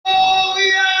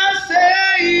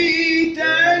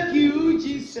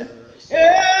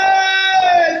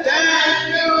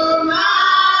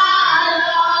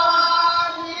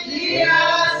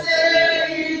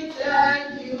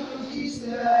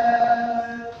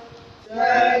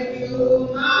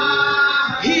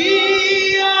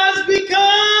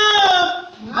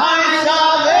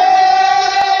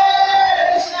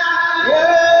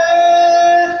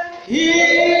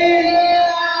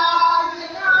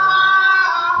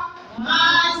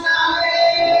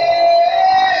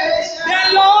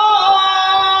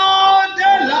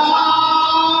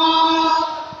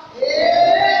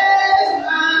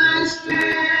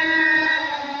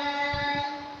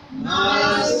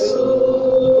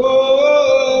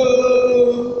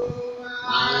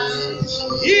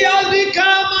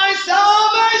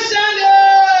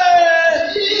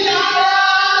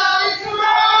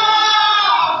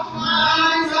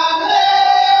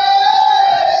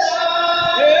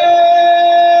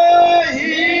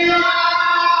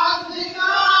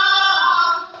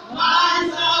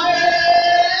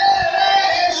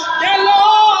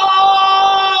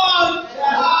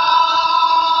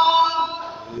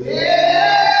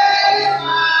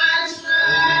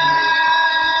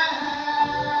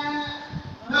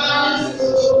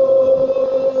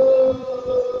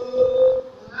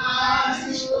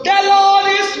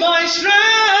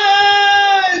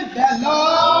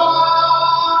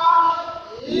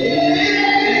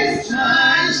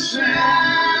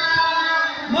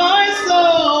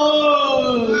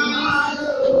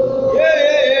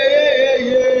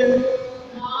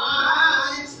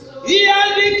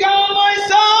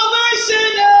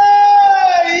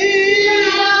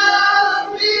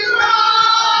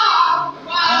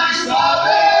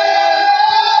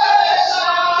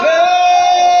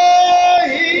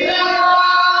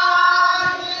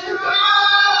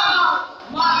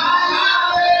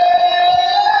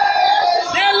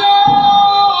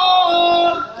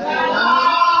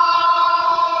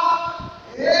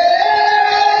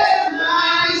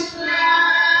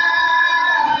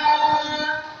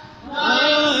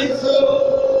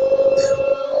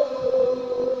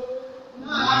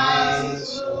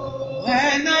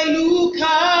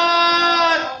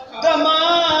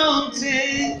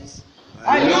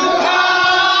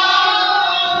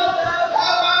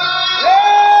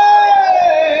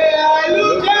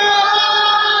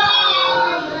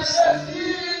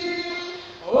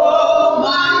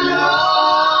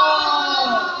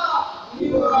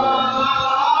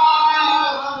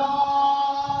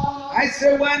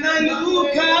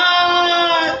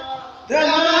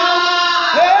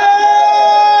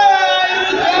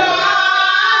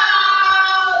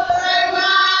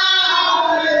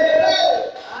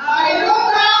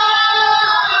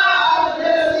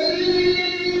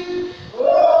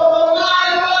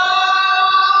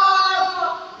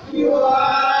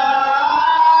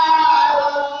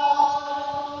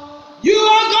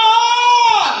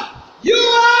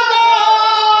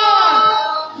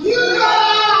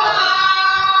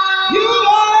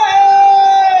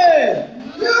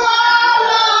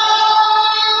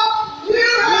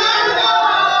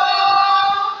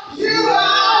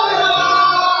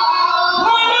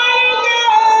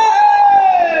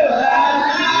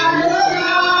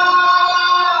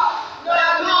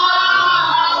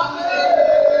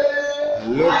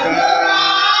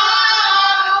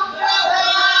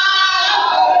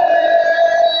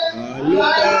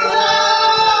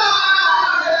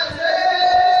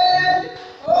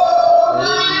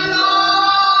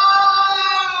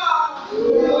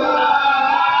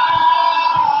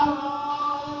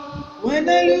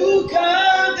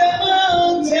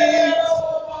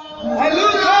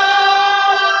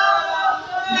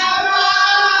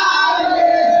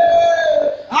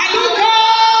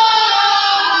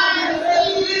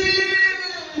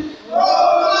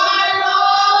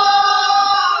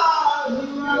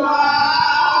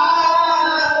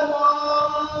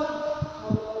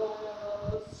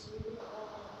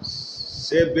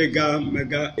Say bigger,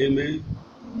 mega, amen.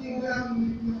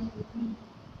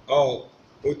 Oh,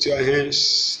 put your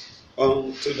hands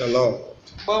on to the Lord.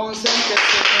 And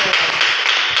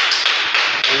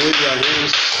with your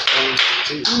hands on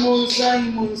to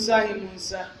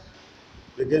Jesus.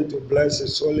 Begin to bless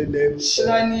His holy name.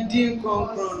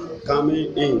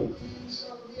 Coming in.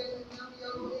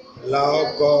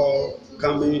 Allow God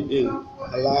coming in.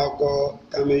 Allow God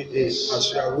coming in.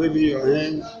 As you are waving your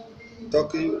hand,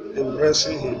 talking and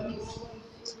blessing Him.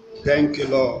 Thank you,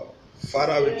 Lord.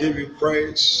 Father, we give you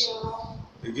praise.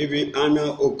 We give you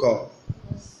honor, O God.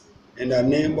 In the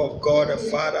name of God, the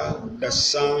Father, the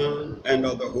Son, and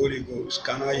of the Holy Ghost.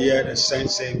 Can I hear the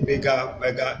saints say, bigger,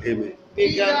 mega, amen?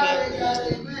 Bigger,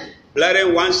 mega, amen.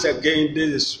 Brethren, once again, this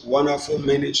is wonderful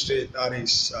ministry that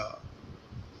is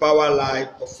Power Life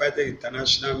Prophetic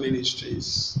International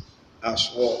Ministries as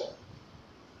well.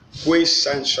 Queens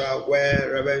Central,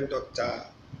 where Reverend Dr.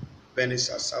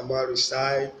 Asamoah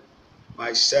resides.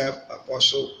 Myself,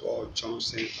 Apostle Paul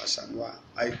Johnson Asamoah.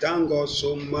 I thank God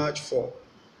so much for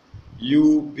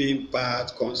you being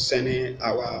part concerning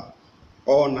our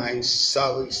all-night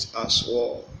service as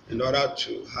well, in order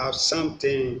to have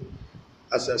something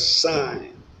as a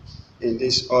sign in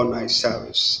this all-night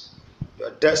service.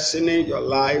 Your destiny, your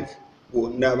life will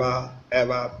never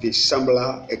ever be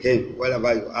similar again,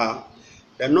 wherever you are.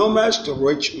 The numbers to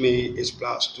reach me is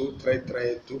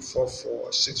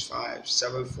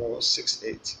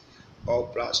 +233-244-657468 or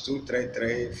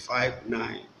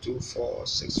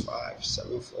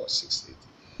 +233-5924-657468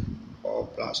 or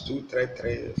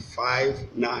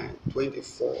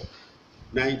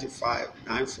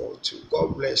 +233-5924-95-942.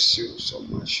 God bless you so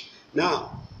much.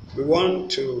 Now, we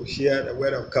want to hear the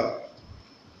word of God.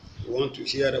 We want to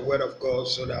hear the word of God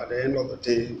so that at the end of the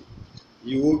day,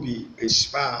 you will be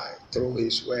inspired through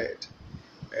His word.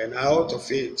 And out of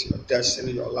it, your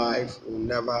destiny, your life will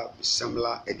never be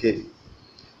similar again.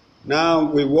 Now,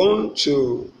 we want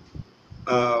to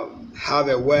have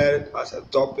a word as a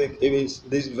topic. Even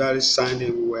this very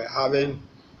Sunday, we were having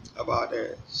about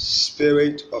the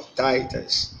spirit of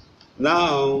Titus.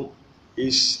 Now,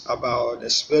 it's about the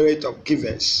spirit of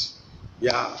givers.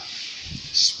 Yeah,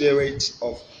 spirit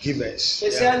of givers.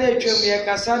 Yeah.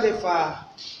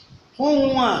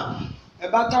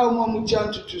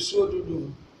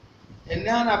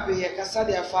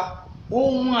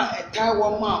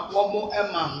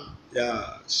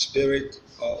 Yeah, spirit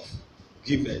of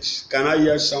givers. Can I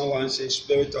hear someone say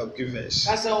spirit of givers?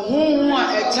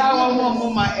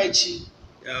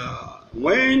 Yeah,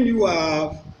 when you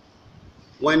are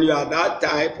that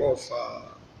type of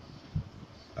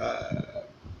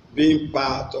being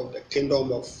part of the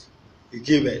kingdom of the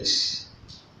givers.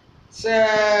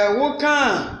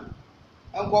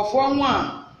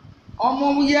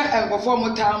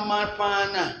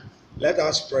 Let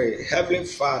us pray. Heavenly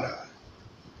Father,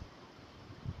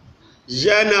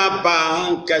 Jana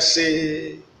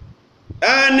Bankase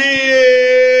Ani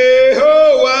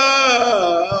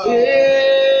Hoa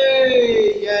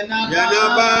Jana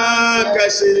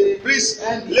Bankase. Please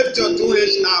lift your two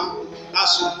hands up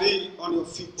as you be on your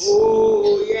feet.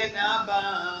 Oh, Jana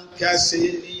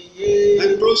Bankase.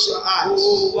 And close your eyes.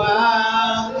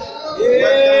 Welcome the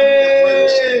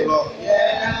presence of the Lord.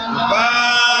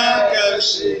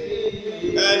 Bankase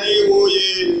Ani Hoa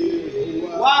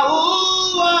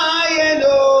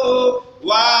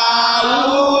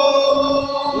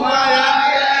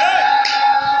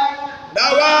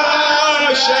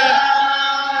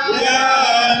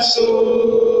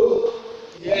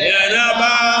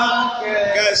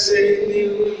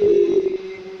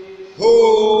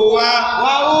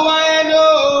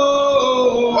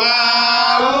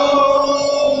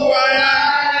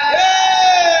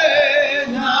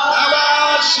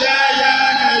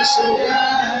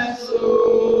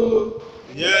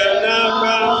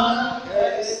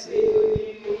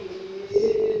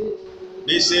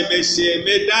Messi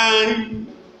Medan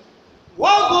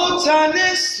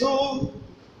Wabutaneso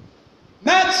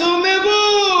Meto Mebu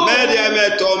Media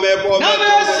Meto Mebo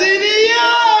Namesinia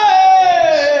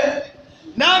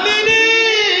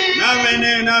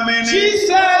Namini Jesus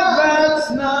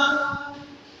Betna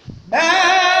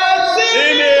Messi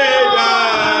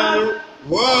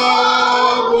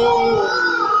Wabu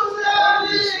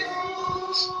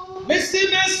Messi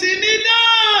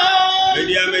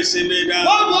Media Messi Medan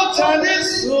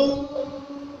Wabutaneso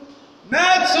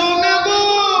Meto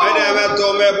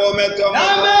Mebo Meto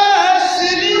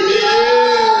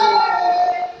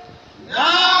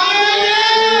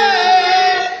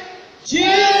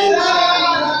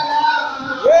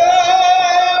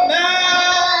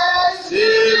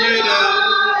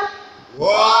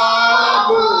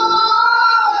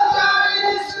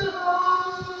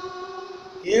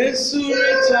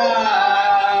Yesureta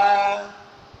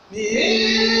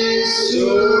Nisuro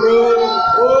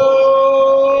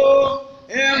Oh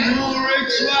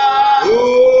Emureta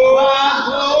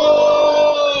Wako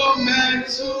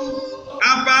Mentu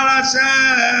Aparase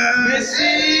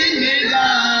Mesinida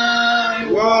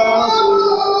Wako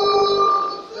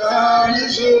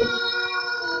Tanisu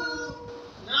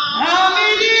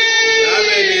Namini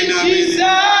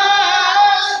Jesus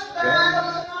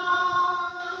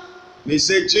We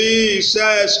say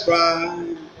Jesus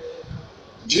Christ.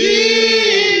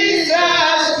 Jesus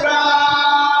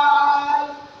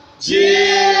Christ.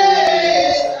 Jesus.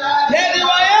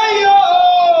 Yediwayo.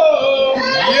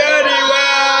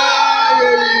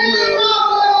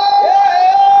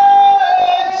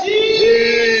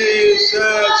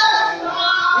 Jesus.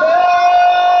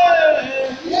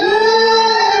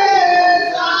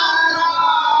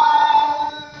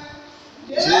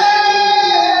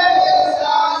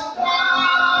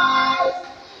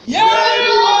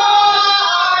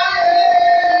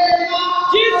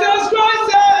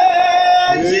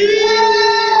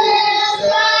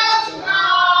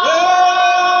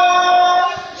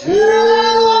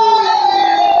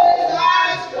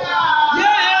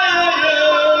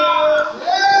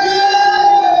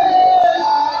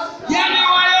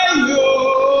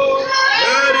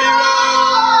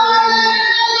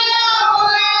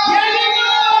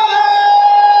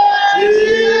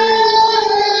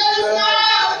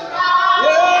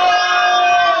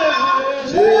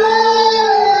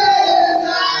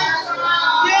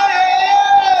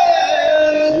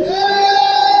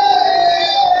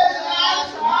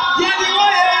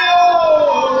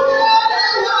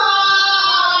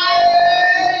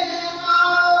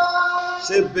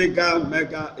 Bigger,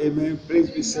 mega, amen. Please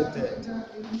be seated.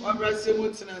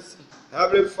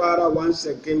 Heavenly Father, once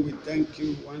again, we thank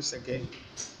you once again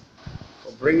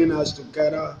for bringing us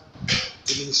together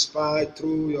to be inspired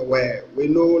through your word. We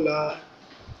know that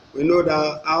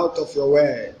out of your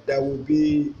word there will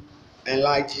be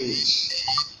enlightenment,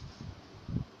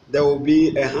 there will be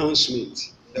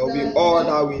enhancement, there will be all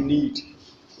that we need.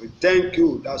 We thank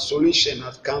you that solution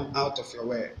has come out of your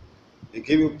word. We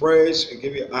give you praise, we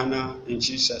give you honor in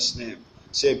Jesus' name.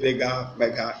 Say bigger,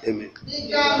 bigger, amen.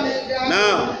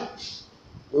 Now,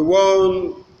 we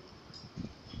want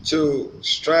to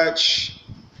stretch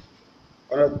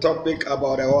on a topic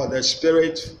about the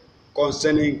spirit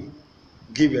concerning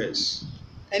givers.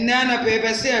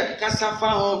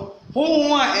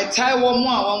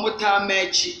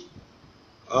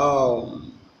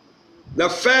 The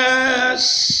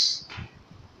first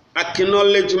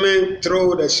acknowledgement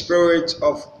through the spirit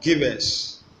of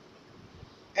givers.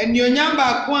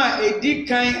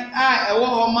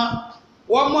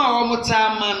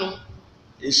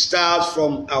 It starts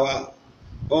from our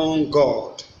own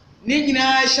God.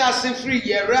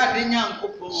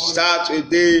 Start with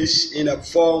this in the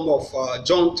form of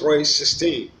John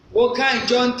 3:16.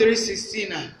 John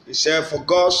 3:16. He said, "For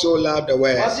God so loved the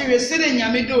world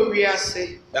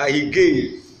that He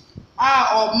gave."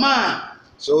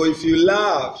 So if you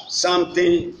love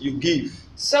something, you give.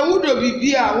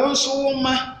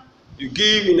 You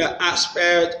give in the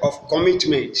aspect of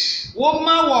commitment. For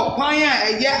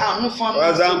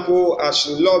example, as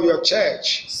you love your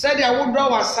church,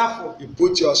 you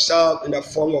put yourself in the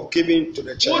form of giving to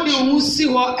the church.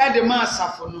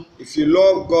 If you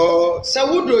love God,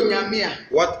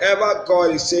 whatever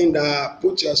God is saying, that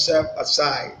put yourself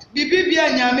aside.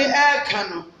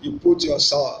 You put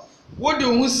yourself.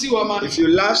 If you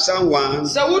love someone,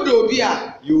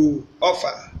 you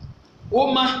offer.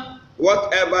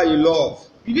 Whatever you love,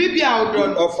 you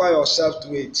offer yourself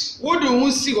to it.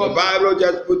 The Bible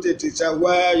just put it, it says,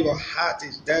 where your heart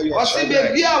is, there your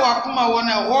treasure is.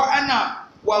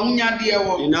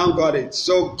 You now got it.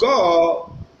 So God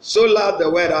so loved the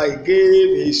world that He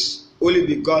gave His only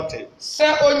begotten.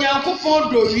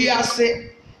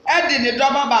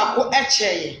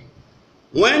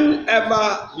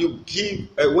 Whenever you give,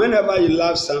 whenever you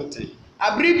love something,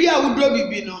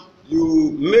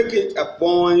 you make it a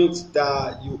point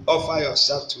that you offer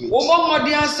yourself to it. We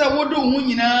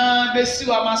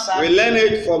learn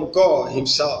it from God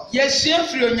Himself. He said,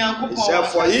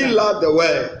 "For He loved the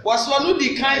world, He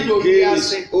gave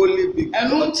His only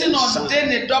begotten Son."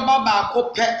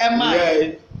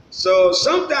 Yeah. So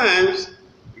sometimes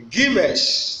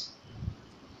givers.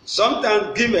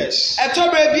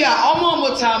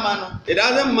 It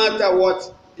doesn't matter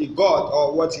what he got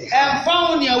or what he has.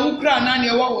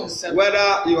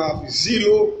 Whether you have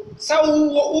zero,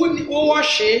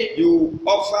 you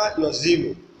offer your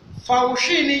zero.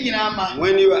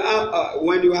 When you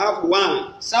have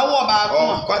one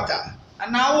or quarter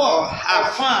or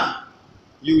half,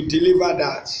 you deliver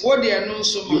that. You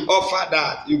offer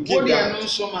that. You give that.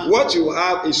 What you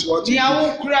have is what you give.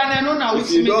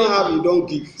 If you don't have, you don't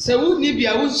give. So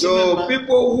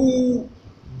people who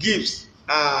gives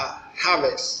are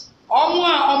harvest.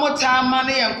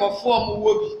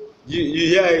 You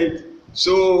hear it?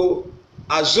 So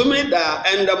assuming that,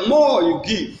 and the more you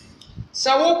give,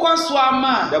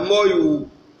 the more you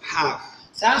have.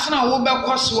 So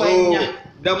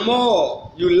the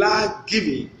more you like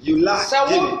giving, you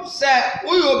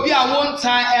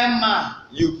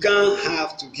can't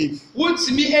have to give.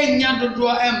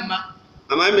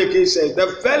 Am I making sense? The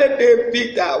very day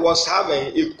Peter was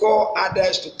having, he called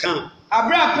others to come.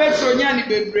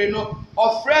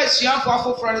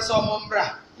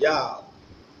 Yeah.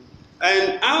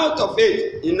 And out of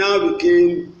it, it now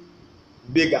became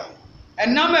bigger.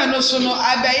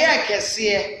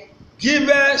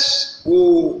 Givers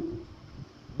will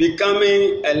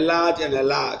becoming a large and a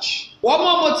large.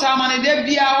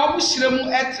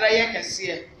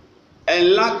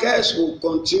 And lackers will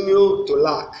continue to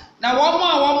lack.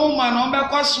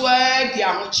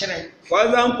 For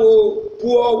example,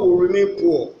 poor will remain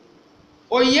poor.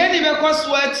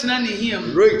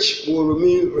 Rich will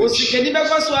remain rich.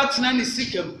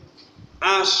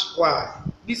 Ask why.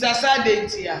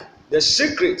 The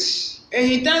secrets and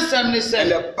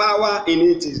the power in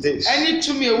it is this.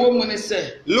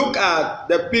 Look at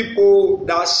the people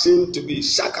that seem to be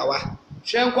Sakawa.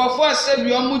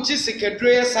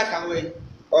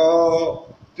 Or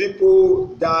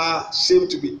people that seem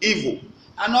to be evil.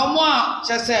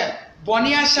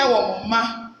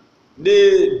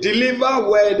 They deliver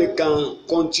where they can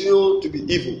continue to be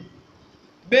evil.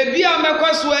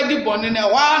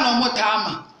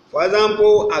 For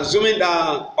example, assuming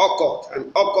that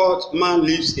an occult man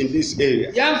lives in this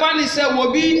area.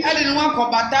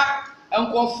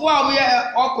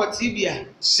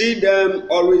 See them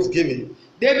always giving.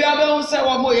 The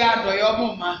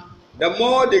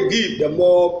more they give, the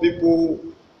more people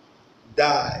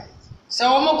die. And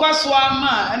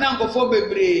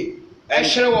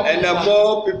the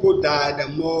more people die, the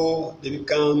more they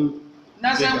become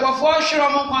bigger.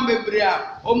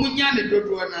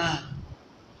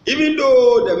 Even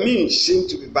though the means seem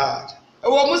to be bad,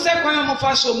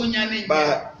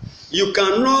 but you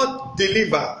cannot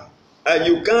deliver.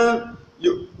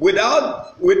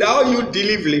 Without you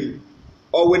delivering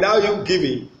or without you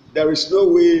giving, there is no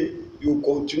way you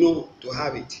continue to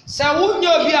have it.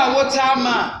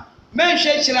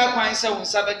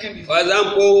 For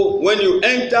example, when you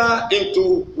enter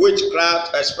into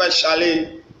witchcraft,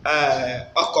 especially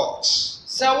occults,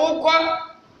 all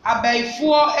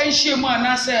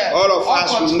of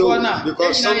us will know,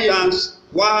 because sometimes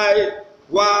why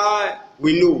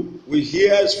we know, we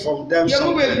hear from them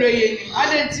sometimes.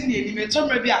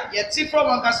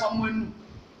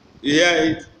 You hear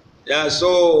it? Yeah,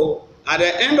 so at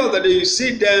the end of the day, you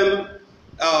see them.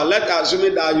 Let us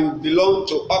assume that you belong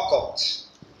to occult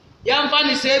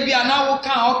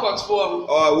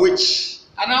or witch.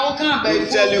 They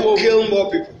tell you kill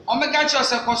more people. Or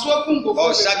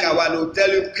Sakawa will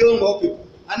tell you kill more people.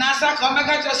 And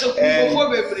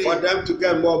for them to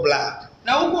get more blood. And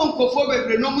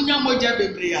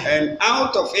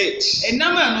out of it, you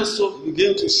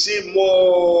begin to see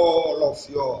more of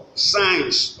your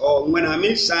signs. Or when I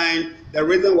mean sign, the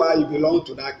reason why you belong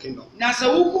to that kingdom.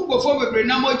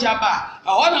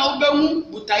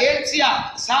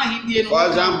 For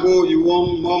example, you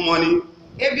want more money.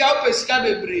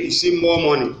 You see more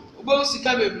money.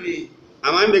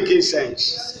 Am I making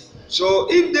sense? So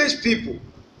if these people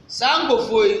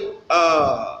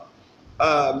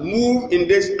move in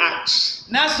this act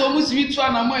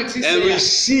and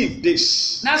receive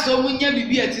this in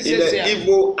the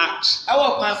evil act,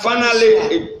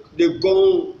 finally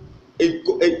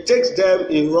it takes them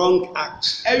in wrong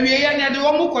act.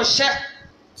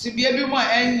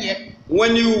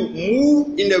 When you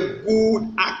move in a good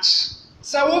act,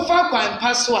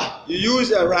 you use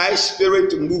the right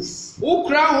spirit to move. You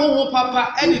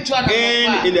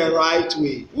end in the right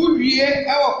way.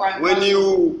 When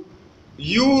you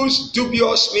use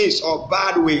dubious means or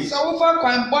bad ways,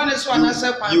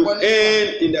 you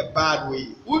end in a bad way.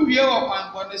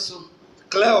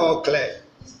 Clear or clear?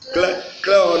 Clear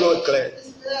or not clear?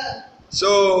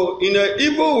 So in an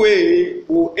evil way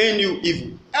will end you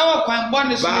evil.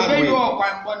 Bad way.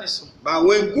 But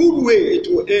when good way, it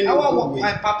will end in good way.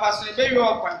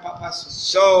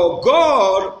 So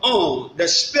God on the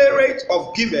spirit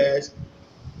of givers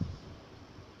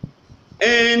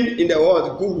end in the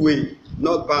world good way,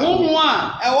 not bad way.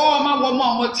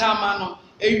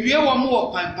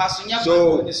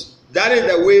 So that is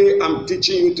the way I'm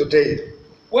teaching you today.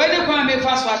 So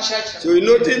you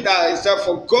notice that it said,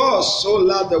 for God so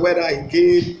loved the world that he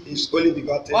gave his only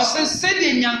begotten Son.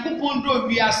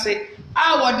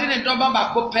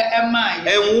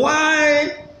 And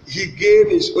why he gave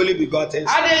his only begotten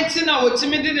Son? Is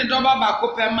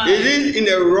it in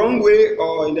the wrong way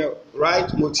or in the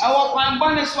right motive?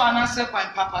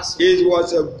 It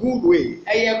was a good way.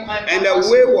 And the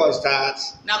way was that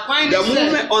the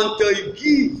moment until you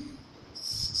give,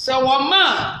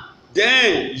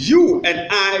 then you and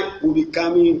I will be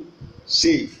coming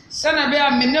saved. You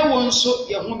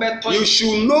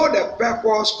should know the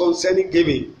purpose concerning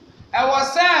giving.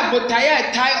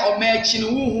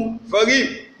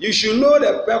 Forgive. You should know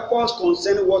the purpose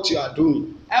concerning what you are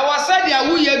doing.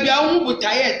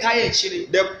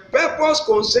 The purpose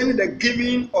concerning the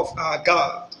giving of our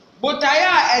God. He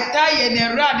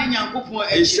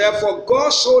said, for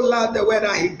God so loved the world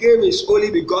that he gave his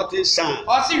only begotten Son.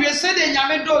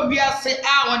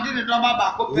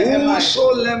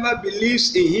 Whosoever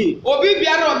believes in him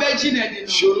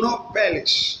should not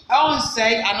perish.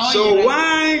 So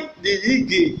why did he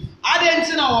give? He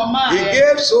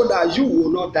gave so that you will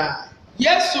not die. You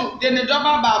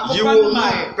will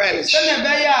not perish.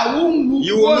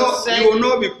 You will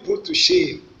not be put to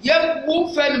shame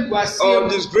or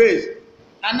disgrace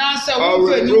or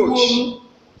reproach.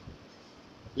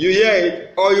 You hear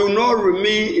it? Or you will not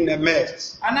remain in a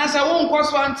mess. You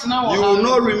will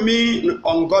not remain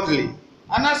ungodly. You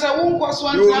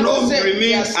will not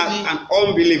remain as an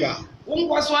unbeliever. You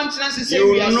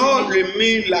will not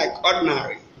remain like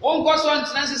ordinary.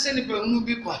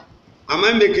 Am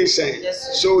I making sense?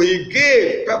 Yes, so he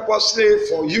gave purposely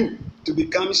for you to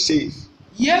become safe.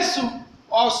 Yes.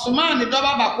 Am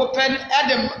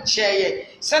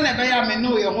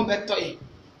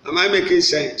I making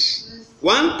sense?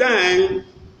 One time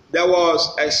there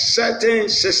was a certain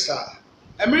sister.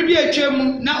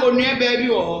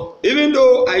 Even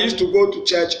though I used to go to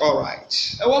church all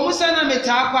right,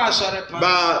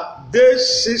 but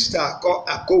this sister called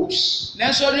Akos,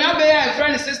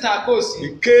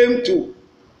 he came to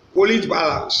police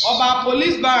barracks,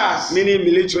 meaning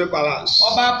military balance,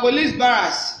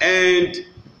 and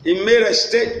he made a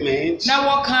statement.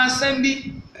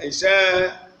 He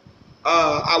said,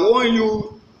 I want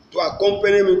you to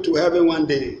accompany me to heaven one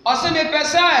day.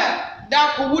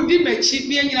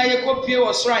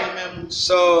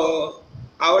 So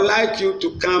I would like you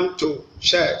to come to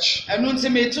church. Not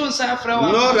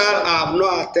that I have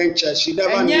not attended church. She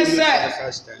never knew me for the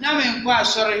first time.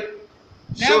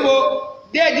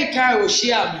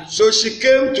 So she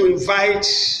came to invite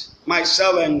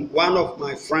myself and one of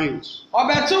my friends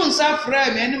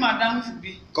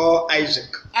called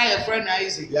Isaac.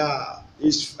 Yeah,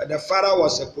 the father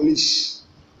was a police.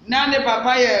 So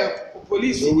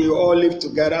we all live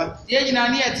together. He's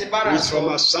from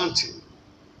Asante.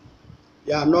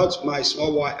 Yeah, not my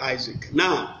small boy Isaac.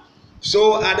 Now,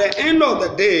 so at the end of the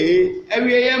day,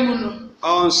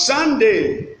 on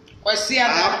Sunday, I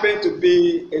happened to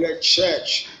be in a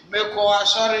church.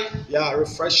 Yeah,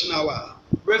 refreshing hour.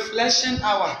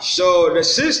 So the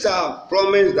sister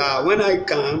promised that when I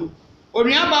come, she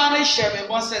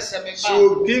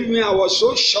would give me. I was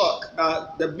so shocked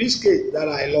that the biscuit that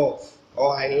I love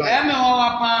or I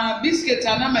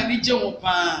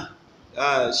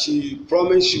like. She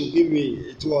promised she would give me.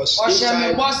 It was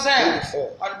inside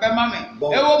 24.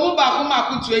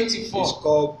 It's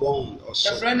called bond or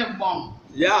something.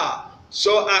 Yeah.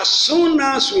 So as soon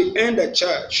as we end the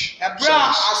church,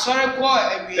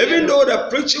 even though the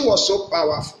preaching was so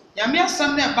powerful,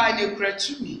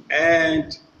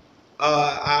 and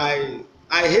I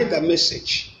hate the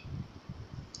message.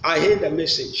 I hate the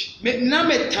message.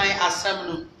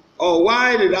 Oh,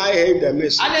 why did I hate the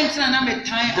message?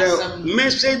 The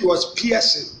message was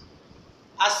piercing.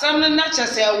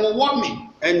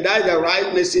 And that's the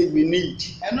right message we need.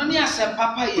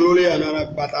 Glory and honor,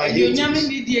 but I hate it.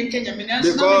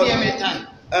 Because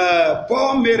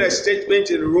Paul made a statement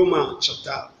in Romans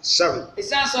chapter 7. He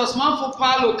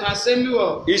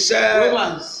said,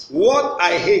 what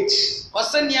I hate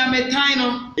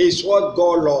is what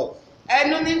God loves.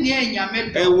 And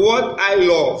what I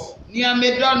love,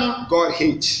 God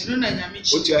hates.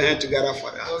 Put your hand together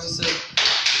for that.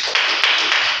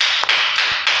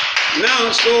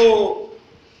 Now, so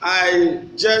I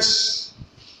just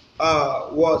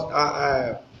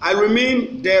I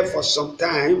remained there for some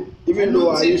time, even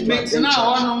though I used to attend church.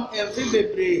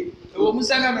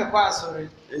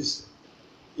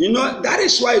 You know, that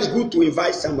is why it's good to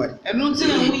invite somebody.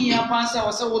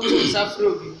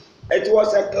 It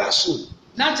was a classroom.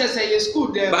 But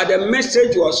the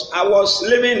message was, I was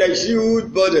living in a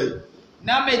huge building.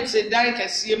 Na me te dan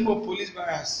kɛseɛ mu wɔ police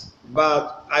barracks.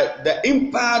 But the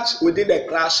impact within the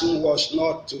classroom was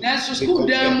not to Nanso be school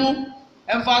dan compared. mu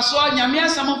mfasoɔ nyame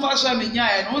asɛm mfasoɔ a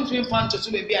menyaeɛ no wontumi mfa ntoto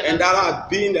baabi a And that has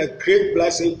been a great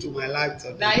blessing to my life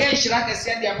today. na yɛ nhyira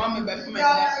kɛseɛ de ama me bɛfem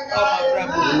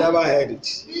ɛnɛ You never heard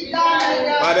it.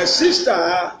 But the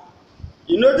sister,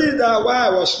 you notice that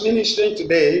while I was ministering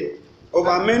today,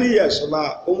 over many years,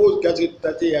 about almost getting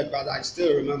 30 years, but I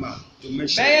still remember to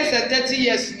mention. bɛyɛ sɛ 30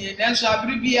 years nie nanso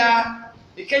abere biara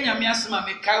ɛka nyame asɛm a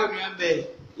mekae onua bɛɛ.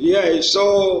 Yeah,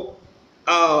 so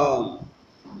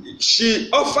she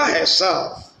offered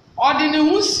herself. Ɔde ne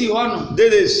ho si hɔ no.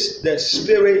 This is the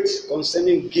spirit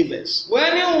concerning givers.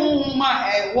 Wɔn ne honhom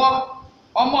a ɛwɔ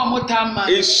ɔmo a motaa ma.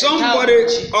 If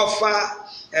somebody offer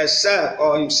herself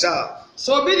or himself,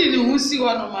 so obi de ne ho si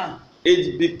hɔ no ma.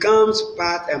 it becomes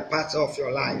part and parcel of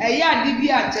your life. Ɛyɛ ade bi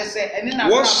a kyɛ sɛ ɛne na.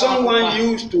 What someone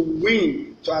used to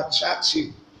win to attract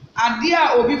you. Ade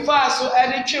a obi faa so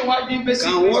ɛde twe wadwin besi.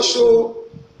 Can also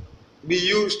be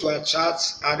used to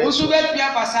attract others. Oso bɛ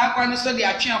pia fa saa kwan so de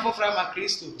atwe afofra ma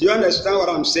Kristo. Do you understand what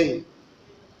I'm saying?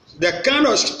 The kind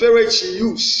of spirit she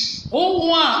used.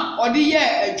 Honhom a ɔde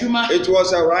yɛ adwuma. It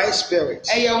was a right spirit.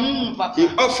 Ɛyɛ honhom papa. He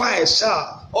offered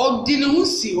herself. Ɔde ne ho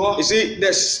si hɔ. You see,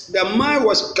 the mind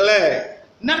was clear.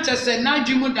 Na kyɛ sɛ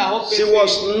n'adwin mu da hɔ. She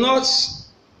was not.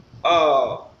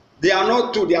 They are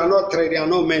not two, they are not three, they are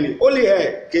not many. Only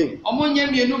her came. Ɔmo nyɛ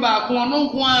mienu baako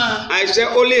ɔno nko a. I said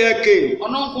only her came.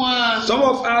 Ɔno nko a. Some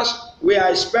of us, we are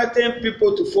expecting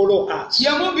people to follow us.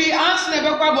 Yɛ mo bi ansa na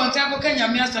ɛbɛkɔ abɔnten akɔka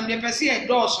nyame asɛm deɛ pɛ sɛ yɛ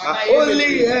dɔɔso anaa yɛ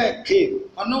Only her came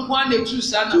ɔno nko a na etu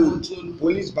saa na to wɔntuo no.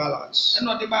 police balance.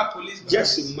 Ɛna ɔde ba police balance.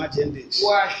 Just imagine this.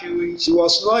 Wɔ ahwɛwe. She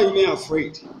was not even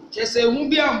afraid. Kyɛ sɛ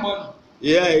ehu bi ambɔ no.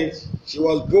 Yeah, she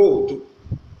was bold to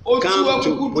Otu come to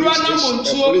okukuduro police na station,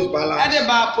 montuo police balance. ɛde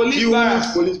ba police balance.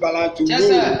 Use police balance to Kyɛ know.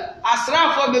 sɛ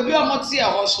asraafo beebi a wɔte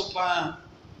ɛhɔ so paa.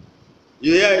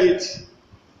 You hear it?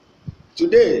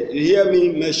 Today, you hear me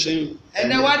mention.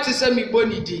 Ɛnɛ wate sɛ mi bɔ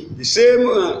ne din. The same.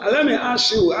 Let me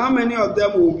ask you, how many of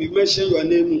them will be mentioning your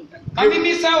name? Mami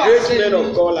bisa wa Great asɛm men of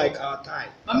bi. God like our time.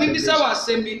 Mami bisa wa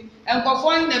asɛm bi.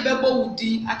 Nkɔfoɔ na ɛbɛbɔ wo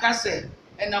din aka sɛ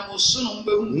ɛnam osu no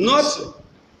mbɛhu. Not.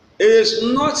 It is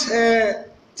not her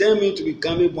telling me to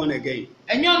become born again.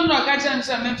 Ɛnyɛ ɔno na ɔka kyerɛ me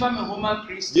sɛ memfa me homa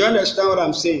Kristo. Do you understand what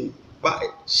I'm saying? But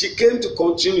she came to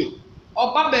continue.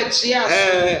 Ọba bẹ̀kyia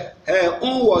so. Her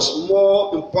own was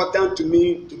more important to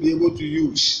me to be able to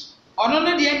use. Ọ̀nà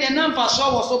no deɛ deɛ náà nfa so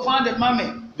wɔ so pon de ma me.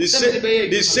 The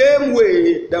same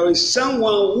way there is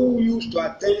someone who used to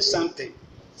attend something.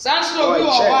 Sáàsì obi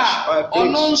wɔ hɔ a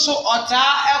ɔno nso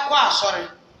ɔtaa ɛkɔ asɔre.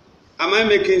 Am I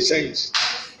making sense?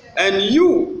 And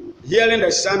you hearing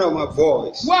the sound of my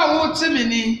voice. Wo a wo ti mi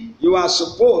ni. You are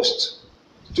supposed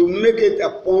to make it a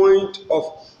point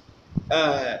of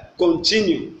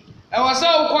continue. Ɛwɔ sɛ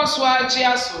wokɔ so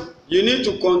akyia so. You need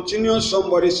to continue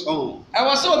somebody's own.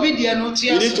 Ɛwɔ sɛ obi deɛ no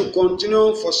tia so. You need to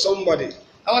continue for somebody.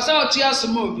 Ɛwɔ sɛ ɔtia so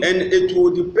ma obi. And it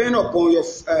will depend upon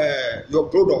your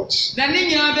products. Na ne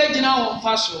nyinaa bɛgyina wɔn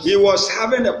fa so. He was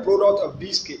having a product of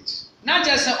biscuit. Na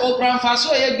kyerɛ sɛ okura mfa so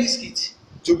yɛ biscuit.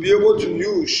 To be able to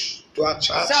use to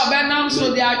attract. Sɛ ɔbɛnam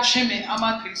so de atwe me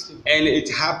ama Kristo. And it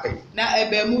happened. Na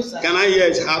ɛbɛn mu sa. Can I hear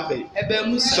it happen? Ɛbɛn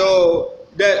mu sa. So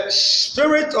the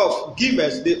spirit of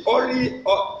givers, they only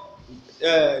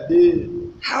they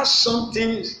have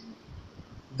something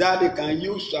that they can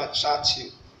use to attract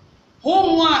you.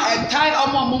 Honhom a ɛtae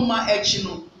ɔmo ma akyi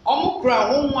no ɔmo kura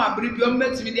honhom a bere bi ɔmo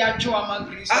bɛtumi de atwe ama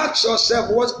Kristo. Ask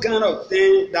yourself what kind of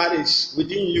thing that is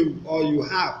within you or you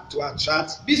have to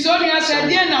attract. Bisɔ ni asɛ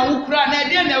deɛ na wokura na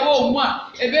deɛ na ɛwɔ ɔmo a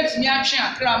ebɛtumi atwe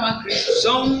akra ama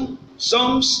Kristo.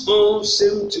 Some own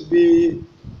seem to be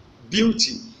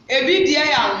beauty. Ebi deɛ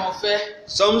yɛ ahoɔfɛ.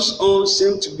 Some own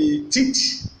seem to be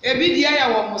teeth. Ebi deɛ yɛ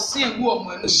wɔn se egu wɔn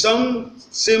anum. Some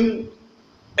seem.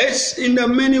 It's in the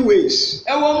many ways.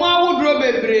 Ɛwɔ mu ahodoɔ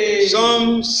bebree.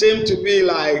 Some seem to be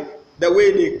like the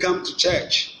way they come to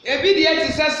church. Ebi deɛ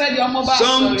ti sɛ sɛdeɛ ɔmo ba asɔre.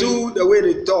 Some do the way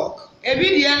they talk.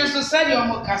 Ebi deɛ nso sɛdeɛ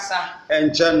ɔmo kasa.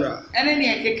 In general. Ɛne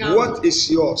nea ɛkeka. What is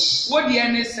yours? Wo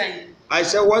deɛ ne sɛn. I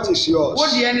said, what is yours? Wo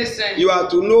deɛ ne sɛn. You have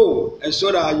to know, and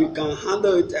so that you can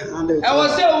handle it and handle it. Ɛwɔ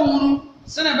sɛ ohunu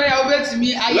sɛnɛ bɛyɛ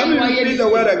ɔbɛtumi ayɛ Let me no ayɛ repeat the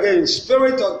word again.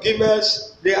 Spirit of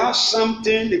givers, they have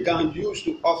something they can use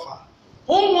to offer.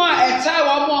 Honhom a ɛtae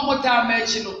wɔn a ɔmo taa ma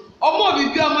akyi no ɔmo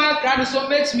obibi ɔmo ayɛ kra so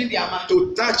ɔbɛtumi de ama.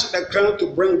 To touch the ground to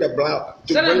bring the blood,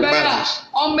 to sɛnɛ bring bɛyɛ balance.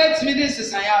 a ɔmbɛtumi de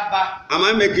nsesan aba. Am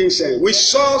I making sense? We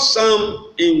saw some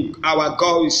in our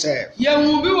God we serve.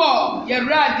 Yɛhu bi wɔ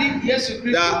yɛwura adi Yesu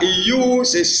Kristo. That he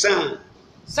used his son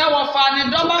Sɛ wɔfa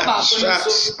ne dɔba to baako no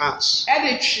attract so us.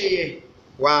 ɛde twee.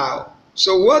 Wow.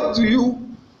 So what do you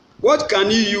What can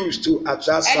you use to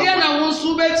attract someone?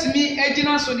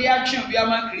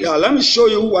 Yeah, let me show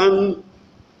you one.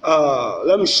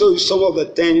 Let me show you some of the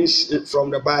things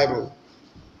from the Bible.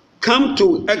 Come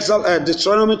to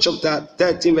Deuteronomy chapter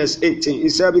 13, verse 18.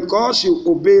 It said, because you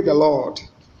obey the Lord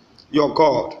your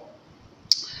God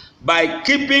by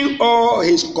keeping all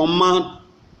his commands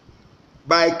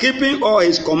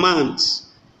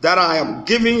that I am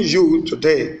giving you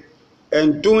today,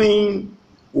 and doing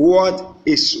what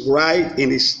is right in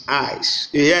his eyes.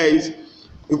 Here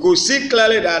you could see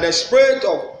clearly that the spirit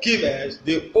of givers,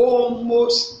 they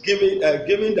almost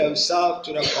giving themselves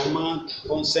to the command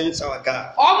concerns our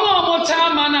God.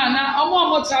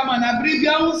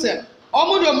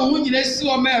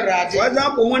 For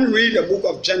example, when you read the book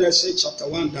of Genesis chapter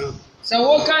 1 down,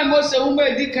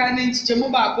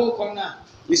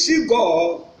 you see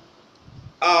God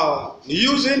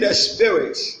using the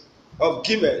spirit of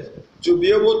givers to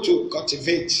be able to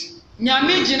cultivate. The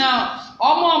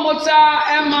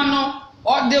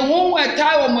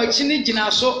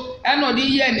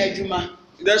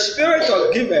spirit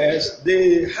of givers,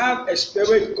 they have a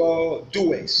spirit called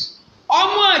doers.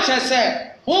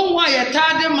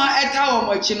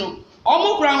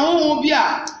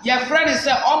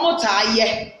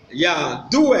 Yeah,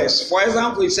 doers. For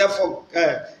example, he said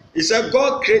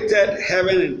God created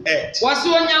heaven and earth. So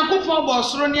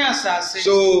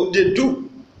they do.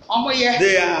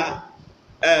 They are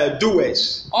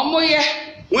doers.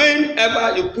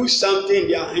 Whenever you put something in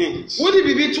their hands,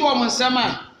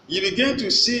 you begin to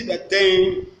see the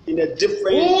thing in a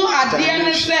different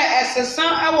dimension.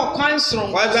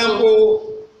 For example,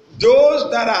 those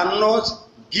that are not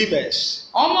givers,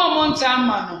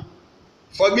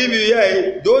 forgive you,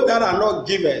 yeah, those that are not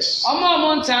givers,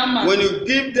 when you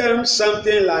give them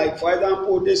something like, for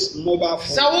example, this mobile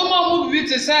phone,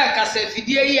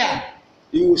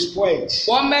 you will spoil it.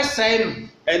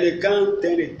 And they can't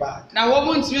turn it back. You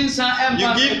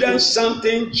give them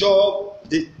something, job,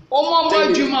 they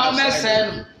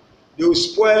will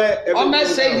spoil everything.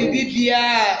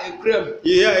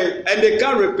 Yeah, and they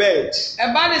can't repair it.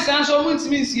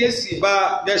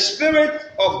 But the spirit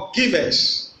of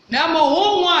givers, they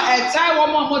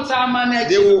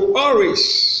will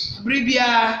always.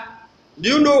 Do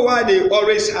you know why they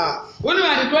always have?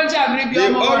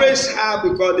 They always have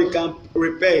because they can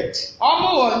repair it.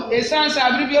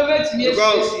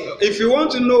 Because if you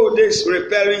want to know this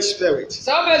repairing spirit,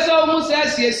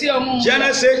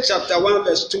 Genesis chapter 1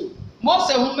 verse 2.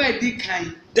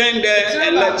 Then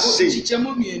let's see.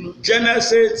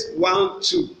 Genesis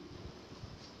 1:2.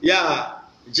 Yeah,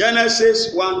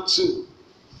 Genesis 1:2.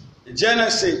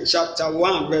 Genesis chapter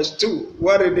 1 verse 2.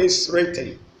 What it is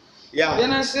written? Yeah.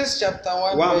 Genesis chapter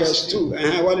 1 verse 2.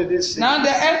 What did it say? Now the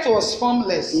earth was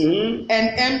formless and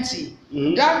empty.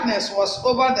 Darkness was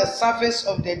over the surface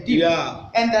of the deep. Yeah.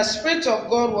 And the Spirit of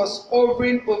God was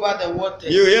hovering over the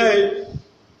waters. You hear it?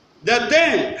 The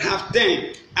thing have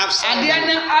spoiled.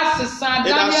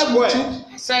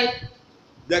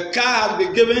 The car has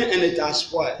been given and it has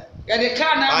spoiled. But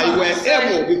you were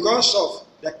able, because of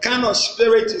the kind of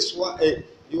spirit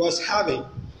he was having.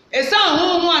 He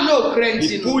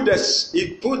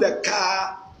put the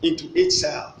car into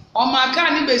itself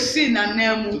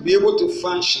to be able to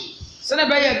function. So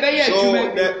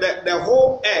the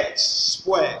whole earth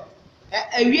spoiled.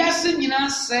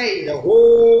 The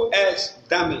whole earth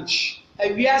damaged.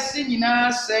 Came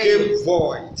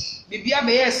void.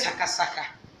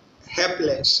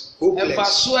 Helpless. Hopeless.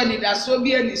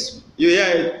 You hear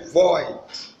it? Void.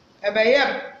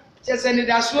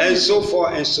 And so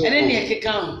forth and so on.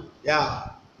 Yeah,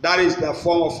 that is the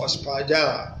form of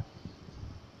Aspergilla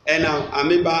and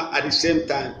amoeba at the same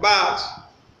time. But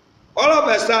all of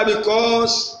us are,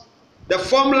 because the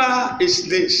formula is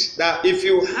this, that if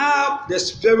you have the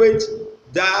spirit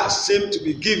that seems to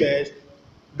be given,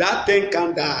 that thing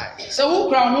can die. So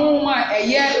that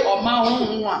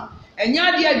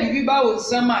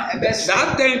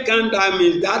thing can die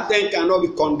means that thing cannot be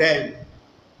condemned.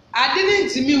 Can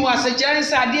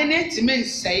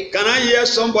I hear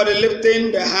somebody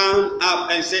lifting the hand up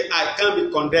and say, I can't be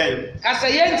condemned?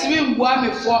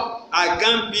 I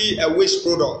can't be a waste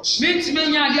product.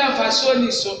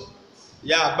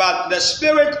 Yeah, but the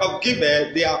spirit of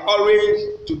giver, they are always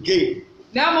to give.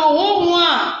 They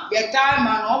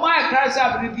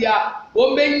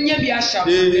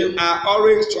are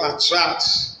always to attract.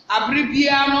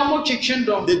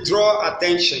 They draw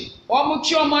attention.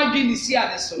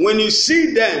 When you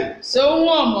see them,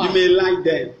 you may like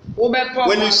them.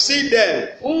 When you see them,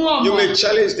 you may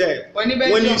challenge them.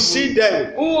 When you see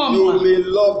them, you may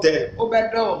love them.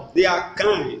 They are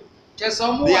kind.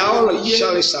 They are always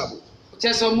charitable.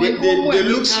 They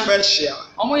look special.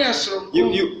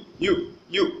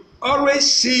 You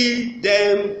always see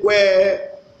them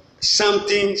where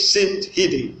something seemed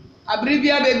hidden. For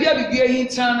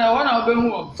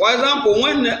example,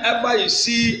 whenever you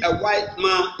see a white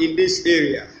man in this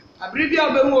area,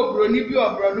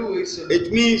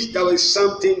 it means there is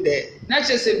something there. A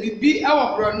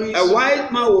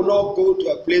white man will not go to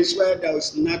a place where there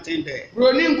is nothing there.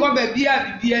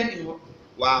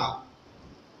 Wow.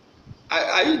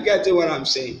 Are you getting what I'm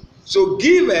saying? So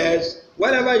givers,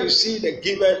 whenever you see the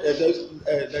giver,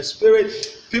 the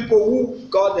spirit, people who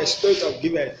got the spirit of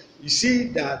givers, you see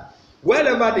that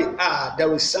wherever they are,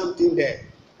 there is something there.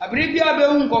 You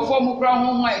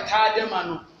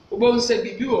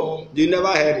never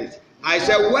heard it. I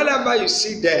said, wherever you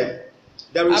see them,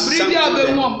 there is something there.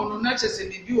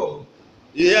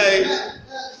 You hear it?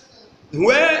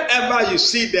 Wherever you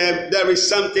see them, there is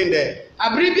something there.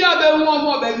 And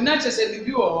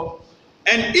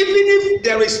even if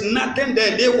there is nothing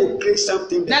there, they will create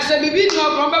something there.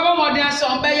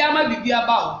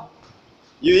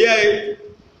 You hear it?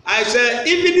 I said,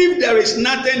 even if there is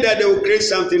nothing there, they will create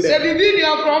something there.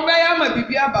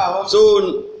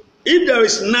 So, if there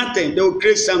is nothing, they will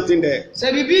create something there.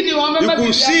 You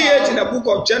could see it in the book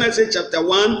of Genesis chapter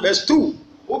 1 verse 2.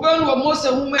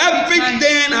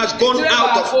 Everything has gone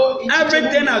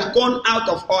out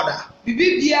of order.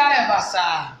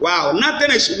 Wow,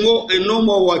 nothing is more and no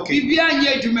more working.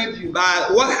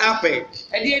 But what happened?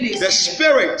 The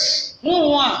spirit.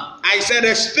 I said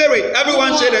the spirit.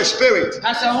 Everyone say the spirit.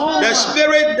 The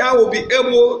spirit that will be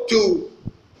able to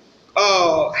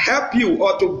help you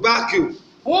or to back you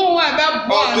or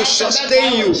to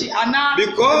sustain you,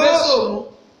 because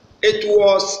it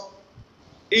was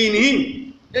in him.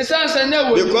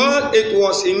 Because it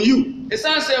was in you.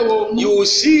 You will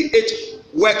see it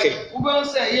working.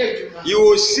 You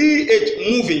will see it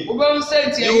moving. You will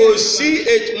see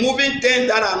it moving things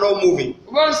that are not moving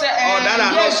or that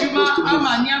are not supposed to move.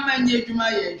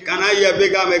 Can I hear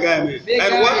bigger amen?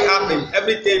 And what happened?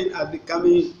 Everything has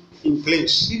becoming in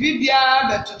place.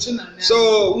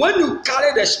 So when you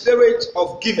carry the spirit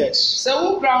of givers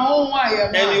and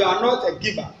you are not a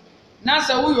giver,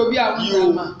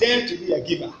 you tend to be a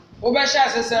giver. You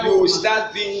will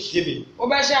start being giving.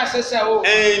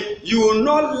 And you will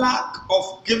not lack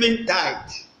of giving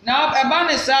tithe. You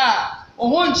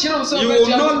will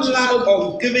not lack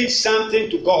of giving something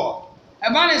to God. You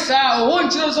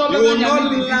will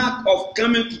not lack of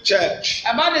coming to church.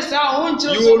 You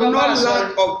will not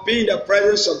lack of being in the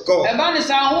presence of God.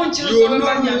 You will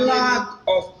not lack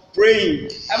of praying.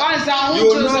 You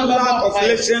will not lack of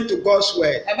listening to God's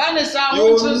word. You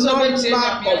will not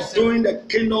lack of doing the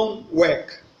kingdom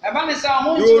work. You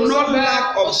will not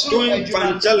lack of doing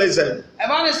evangelism.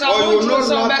 Or you will not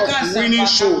lack of winning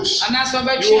souls.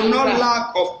 You will not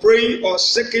lack of praying or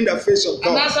seeking the face of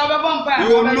God. You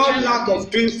will not lack of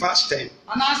doing fasting.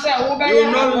 You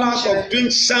will not lack of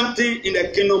doing something in the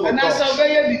kingdom of God.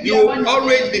 You will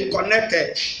always be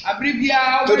connected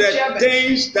to the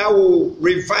things that will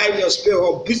revive your spirit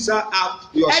or boost up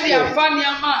your spirit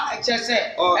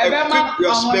or equip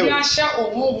your spirit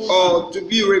or to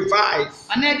be revived,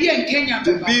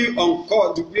 to be on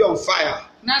call, to be on fire,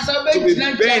 to be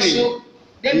burning.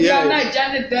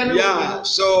 Yeah.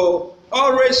 So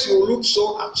always you look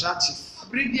so attractive.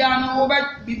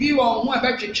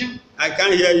 I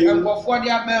can't hear you.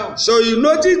 So you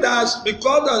notice that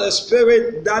because of the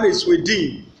spirit that is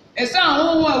within,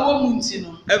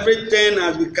 everything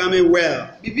has becoming well.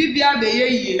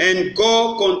 And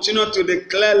God continued to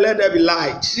declare, let there be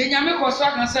light.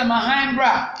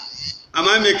 Am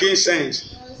I making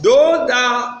sense? Those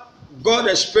that got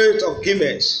the spirit of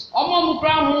givers,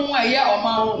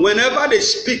 whenever they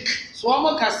speak,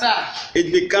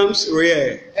 it becomes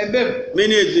real.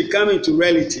 Meaning it becomes into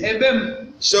reality.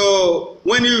 So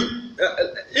when you,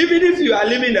 even if you are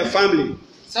living in a family,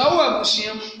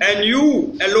 and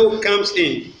you alone comes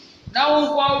in,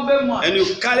 and you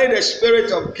carry the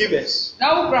spirit of givers,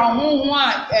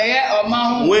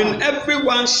 when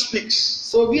everyone speaks,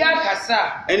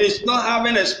 and it's not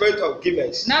having a spirit of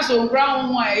givers,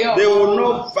 they will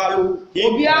not value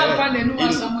him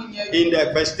in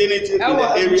the vicinity, in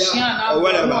the area, or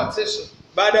whatever.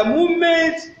 But the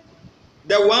moment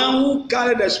the one who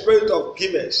carry the spirit of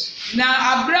givers,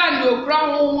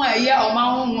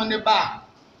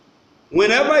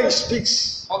 whenever he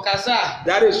speaks,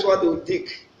 that is what they will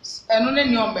take.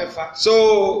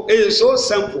 So it is so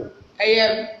simple.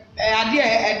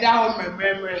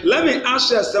 Let me ask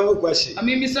you a simple question.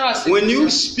 When you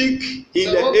speak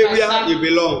in the area you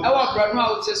belong,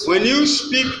 when you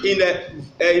speak in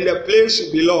the place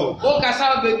you belong,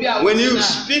 when you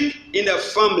speak in the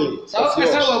family of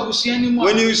yours,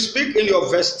 when you speak in your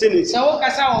vicinity,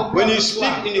 when you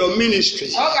speak in your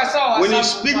ministry, when you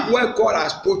speak where God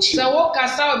has put you, what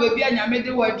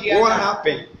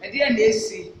happened?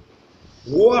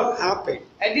 What happened?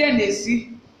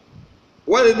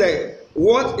 What is the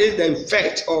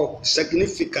effect or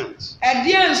significance? Do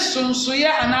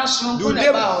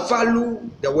they value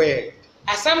the word?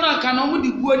 Or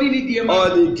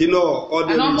they ignore, or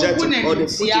they reject it, or they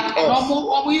put it off?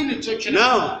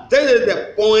 Now, this is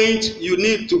the point. You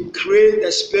need to create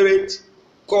the spirit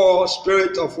called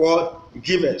spirit of what?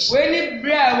 Givers. When you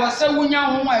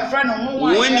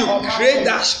create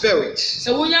that spirit,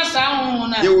 they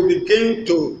will begin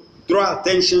to draw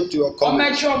attention to your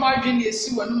comment.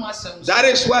 That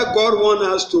is why God wants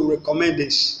us to recommend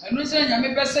this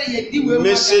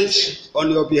message on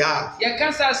your behalf,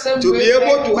 to be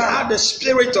able to have the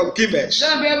spirit of givers, so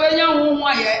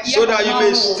that you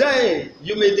may stay,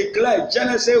 you may declare.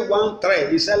 Genesis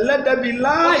 1:3, he said, let there be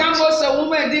light.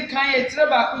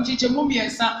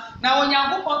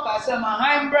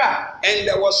 And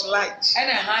there was light.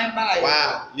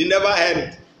 Wow, you never heard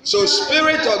it. So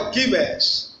spirit of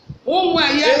givers,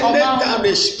 anytime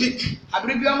they speak,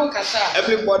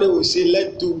 everybody will say,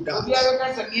 let's do that.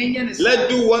 Let's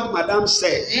do what Madam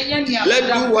said. Let's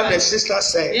do what the sister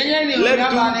said.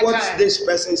 Let's do what this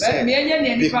person said.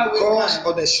 Because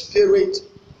of the spirit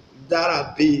that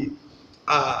have been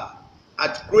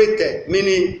created,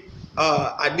 meaning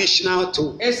additional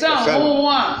to the family.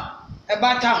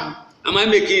 Am I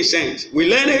making sense? We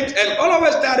learn it, and all of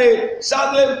us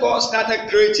sadly God started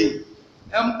creating.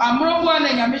 After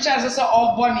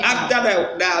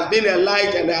there has been a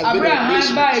light and there has been a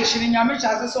placement.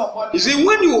 You see,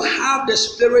 when you have the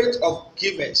spirit of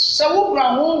givers,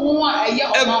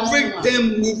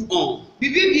 everything move on.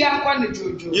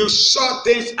 You sort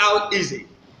things out easy.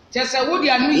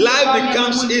 Life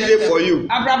becomes easy for you.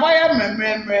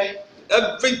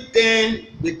 Everything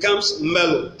becomes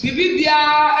mellow.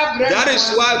 That is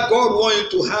why God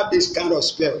wants you to have this kind of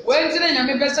spirit. So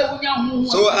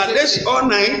at this all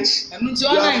night, you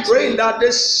are praying that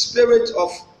this spirit of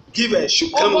givers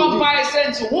should come in you.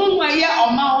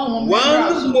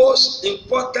 One most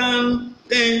important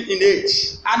thing in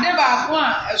it.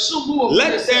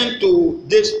 Let's turn to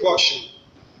this portion.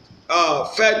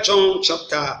 1 John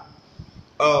chapter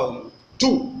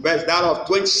 2, verse that of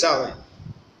 27.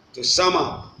 To sum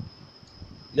up,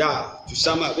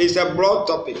 it's a broad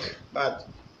topic, but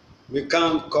we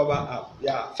can't cover up.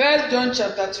 1 John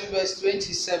chapter 2, verse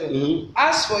 27.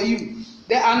 As for you,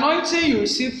 the anointing you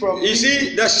receive from you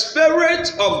see, the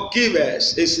spirit of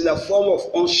givers is in the form of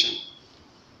unction.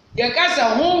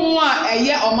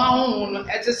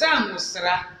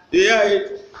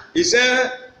 He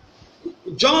said,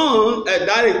 John,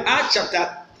 that is Acts chapter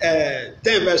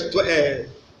 10, verse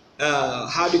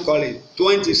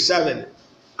 27.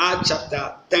 Acts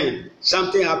chapter 10.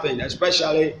 Something happened,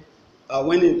 especially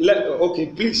when it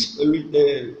please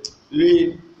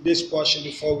read this portion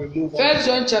before we move on. 1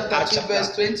 John chapter 2,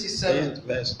 verse 27.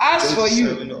 As for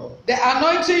you, the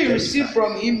anointing you receive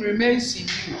from him remains in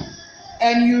you,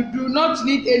 and you do not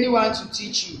need anyone to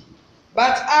teach you.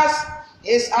 But as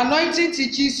his anointing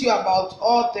teaches you about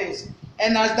all things,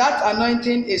 and as that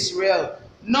anointing is real,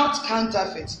 not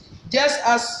counterfeit, just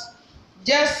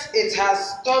it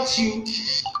has taught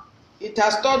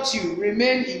you,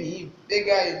 remain in him.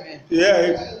 Bigger amen.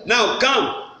 Now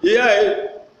come.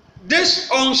 This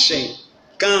unction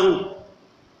can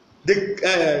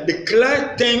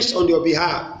declare things on your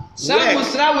behalf.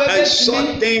 And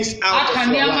sort things out of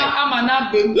your life.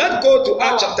 Let's go to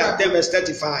Acts chapter 10, verse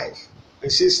 35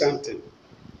 and see something.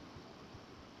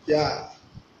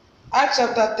 Acts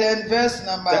chapter 10, verse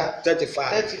number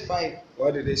 35.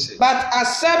 What did they say? But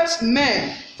accept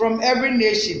men from every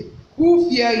nation who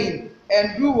fear him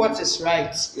and do what is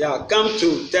right. Come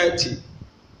to 30.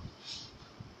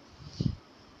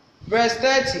 Verse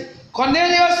 30.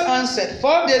 Cornelius answered,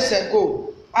 4 days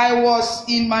ago, I was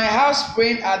in my house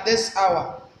praying at this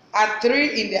hour, at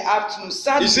 3 in the afternoon.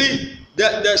 Suddenly, you see,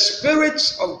 the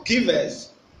spirits of givers,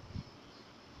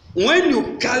 when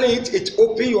you call it, it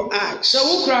opens your eyes.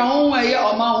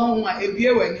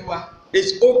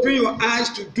 It's open your eyes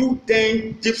to do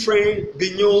things different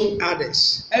beyond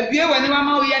others. Come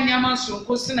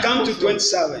to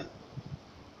 27.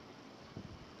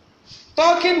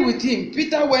 Talking with him,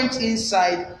 Peter went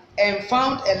inside and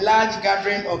found a large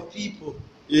gathering of people.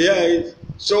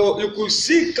 So you could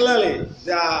see clearly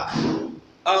that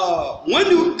when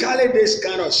you carry this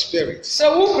kind of spirit,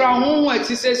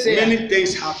 many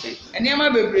things happen.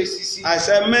 I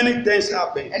said many things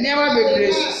happen.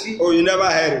 Oh, you never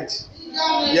heard it.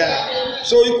 Yeah.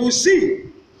 So you could see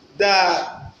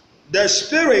that the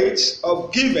spirit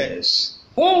of givers,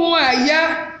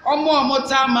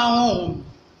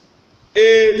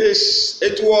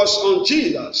 it was on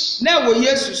Jesus.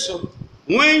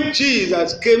 When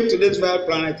Jesus came to this very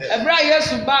planet,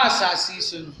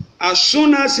 as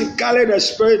soon as he carried the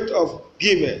spirit of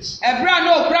givers,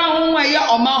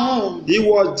 he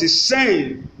was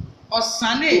designed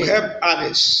to help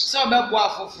others.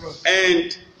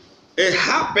 And it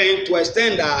happened to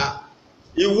extend that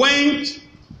he went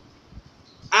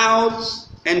out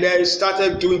and then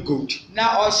started doing good.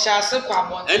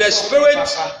 And the spirit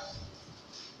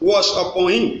was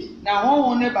upon him. And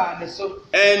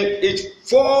it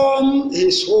formed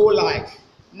his whole life.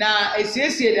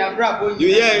 You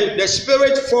hear, the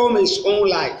spirit formed his own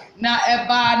life.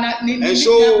 And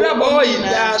so all he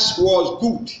does was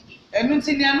good. And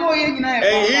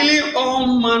healing all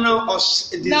manner of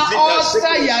diseases.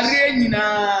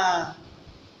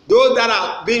 Those that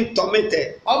are being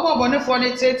tormented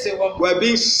were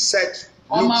being set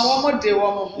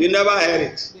loose. You never heard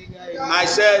it. I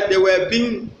said they were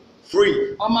being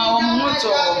free.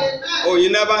 Oh, you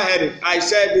never heard it. I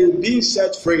said they were being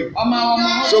set free.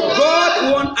 So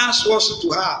God wants us also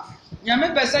to have.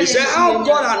 He said how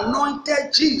God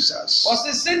anointed Jesus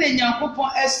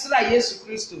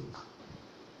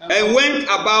and went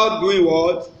about doing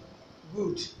what?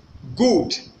 Good.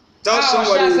 Good. Tell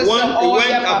somebody he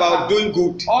went about doing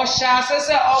good. So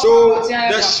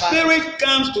the spirit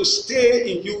comes to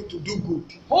stay in you to do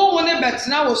good. When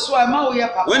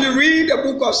you read the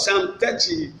book of Psalm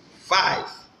 35,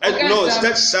 no,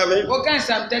 37,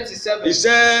 he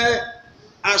said,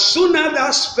 as soon as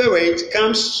that spirit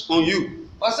comes on you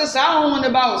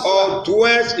or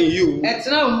dwells in you,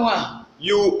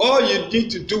 all you need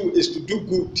to do is to do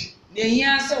good,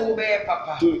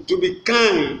 to be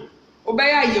kind. You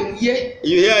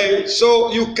hear it?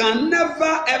 So you can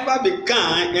never ever be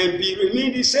kind and be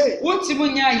remain the same.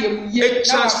 It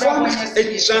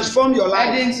transforms your life.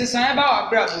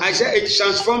 I said it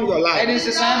transforms your life.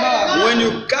 When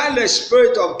you carry the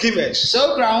spirit of givers,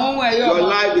 your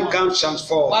life becomes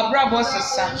transformed.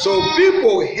 So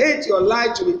people hate your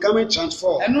life to becoming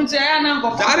transformed.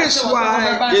 That is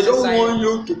why they don't want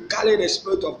you to carry the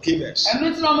spirit of givers.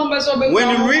 When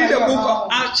you read the book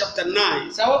of Acts chapter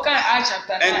 9 and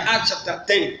Acts chapter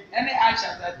 10,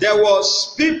 there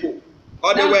was people,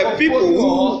 or there were people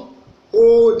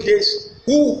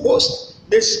who host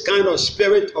this kind of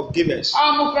spirit of givers.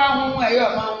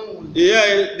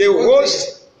 Yeah, they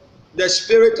host the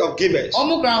spirit of givers.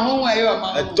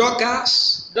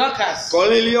 Dorcas,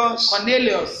 Cornelius,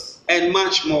 and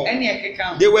much more.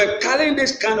 They were carrying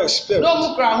this kind of spirit.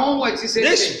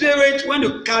 This spirit, when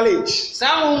you carry it,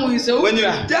 when you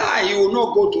die, you will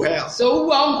not go to hell.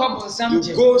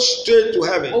 You go straight to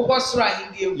heaven.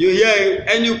 You hear it?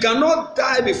 And you cannot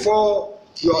die before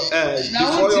your time.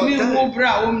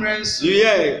 You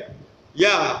hear it?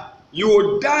 Yeah. You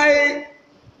will die.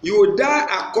 You will die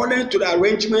according to the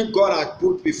arrangement God has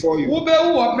put before you. Because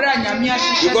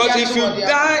if you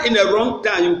die in the wrong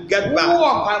time, you get back.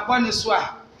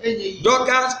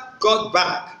 Dorcas got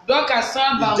back. He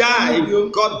died,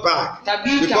 got back.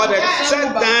 Because the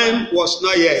set time was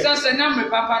not yet.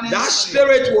 That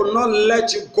spirit will not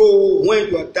let you go when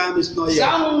your time is not yet.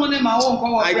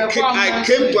 I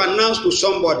came to announce to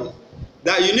somebody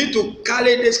that you need to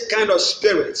carry this kind of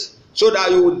spirit so that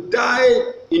you will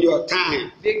die in your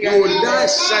time. You will die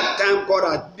set time God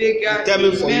has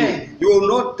determined for you. You will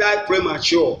not die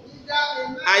premature.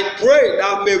 I pray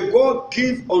that may God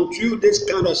give unto you this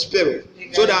kind of spirit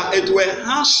so that it will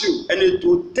enhance you and it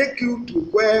will take you to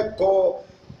where God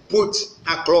put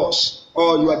across,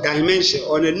 or your dimension,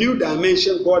 or the new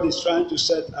dimension God is trying to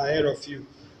set ahead of you.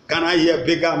 Can I hear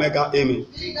bigger, mega amen?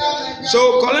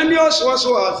 So Cornelius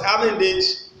also was having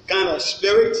this kind of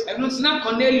spirit. Abraham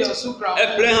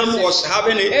was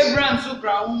having it.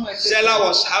 Sarah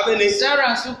was having it.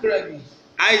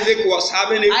 Isaac was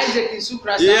having it.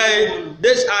 Yeah,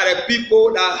 these are the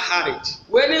people that had it.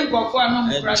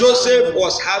 And Joseph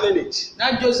was having it.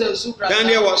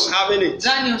 Daniel was having it.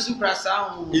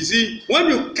 You see, when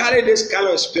you carry this kind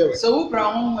of spirit,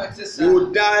 you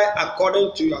will die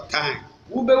according to your time.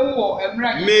 May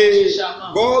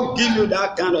God give you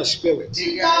that kind of spirit so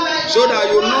that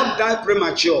you will not die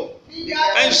premature.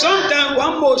 And sometimes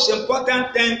one most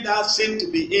important thing that seems to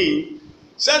be in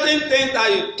certain things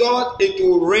that you thought it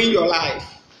will ruin your life.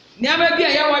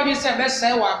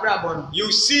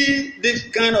 You see this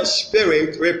kind of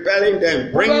spirit repelling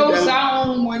them, bringing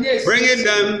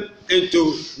them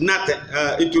into nothing,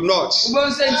 into knots.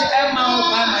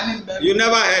 You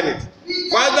never heard it.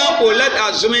 For example,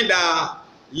 let's assume that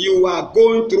you are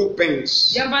going through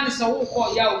pains.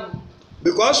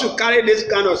 Because you carry this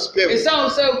kind of spirit,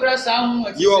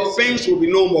 your pains will be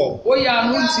no more.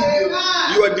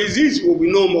 Your disease will be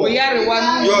no more.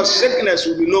 Your sickness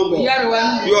will be no more.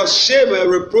 Your shame and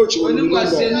reproach will be no more.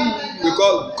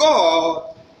 Because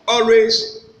God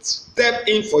always step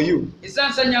in for you.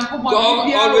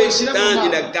 God always stand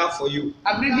in the gap for you.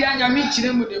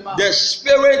 The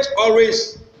spirit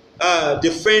always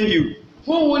defend you.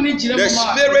 The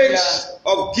spirit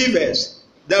of givers,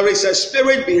 there is a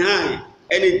spirit behind,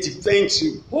 and it defends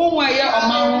you.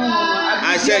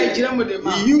 I said, he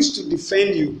used to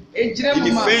defend you. He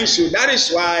defends you. That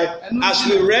is why, as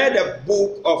we read the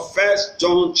book of 1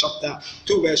 John chapter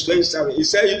 2 verse 27, he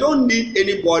said, you don't need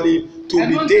anybody to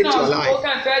mediate your life,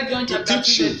 to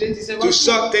teach you, to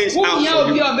sort things out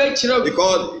for you.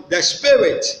 Because the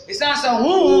spirit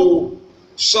will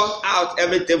sort out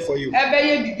everything for you.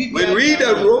 When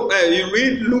you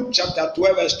read Luke chapter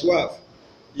 12 verse 12,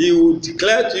 he will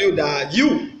declare to you that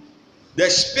the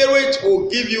spirit will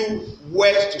give you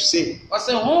words to say.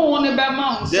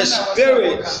 The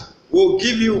spirit will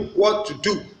give you what to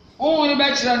do.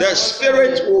 The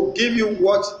spirit will give you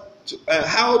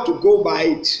how to go by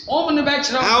it, how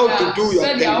to do your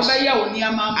things.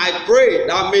 I pray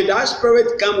that may that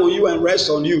spirit come on you and rest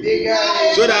on you,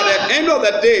 so that at the end of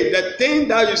the day, the thing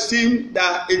that you see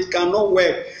that it cannot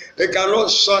work, it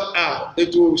cannot sort out,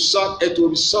 it will be sought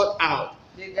out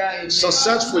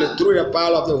successfully through the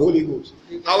power of the Holy Ghost.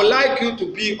 I would like you to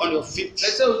be on your feet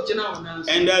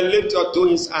and then lift your two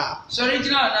hands up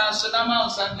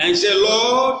and say,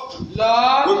 Lord, with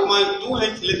my two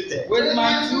hands lifted,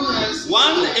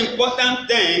 one important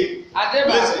thing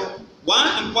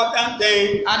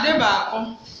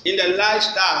in the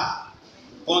lifestyle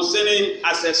concerning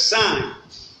as a sign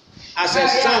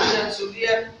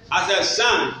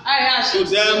to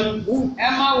them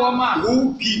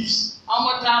who gives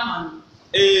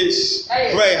is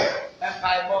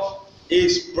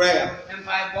prayer.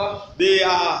 They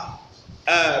are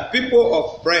people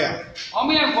of prayer.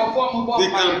 They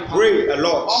can pray a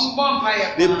lot.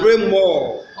 They pray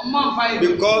more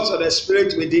because of the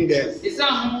spirit within them.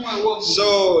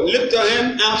 So lift your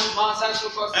hand up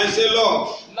and say,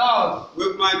 Lord,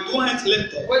 with my two hands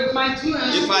lifted,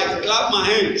 if I clap my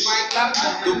hands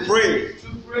to pray,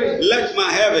 let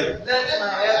my heaven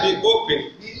be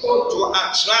open to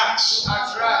attract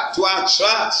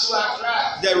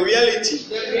the reality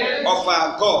of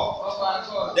our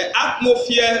God. The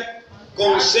atmosphere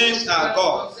concerns our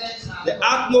God. The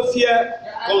atmosphere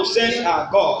concerns our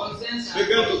God.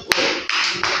 Begin to pray.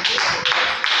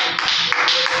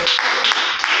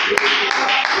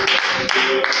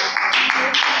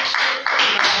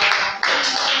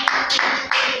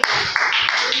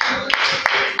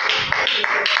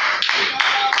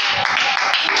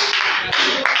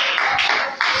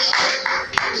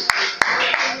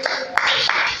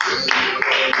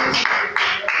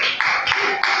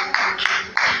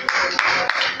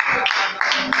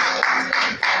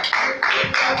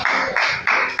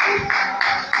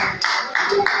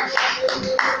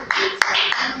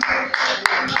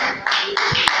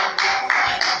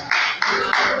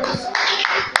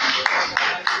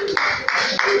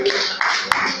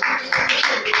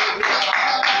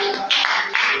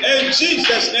 In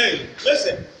Jesus' name,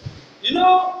 listen. You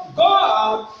know,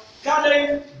 God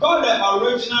the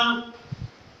original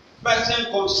person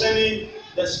concerning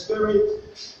the spirit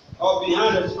or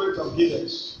behind the spirit of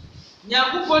givers.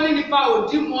 That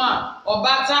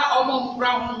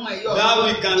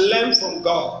we can learn from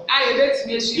God.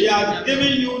 He has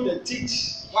given you the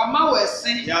teeth. He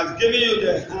has given you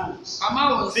the hands,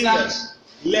 fingers,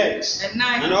 legs,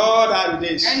 and all that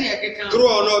it is. True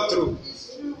or not true?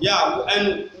 Yeah,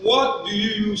 and what do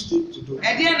you use it to do?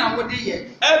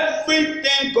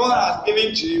 Everything God has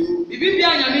given to you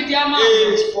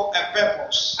is for a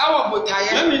purpose.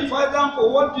 Let me, for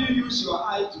example, what do you use your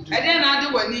eye to do?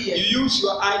 You use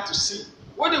your eye to see.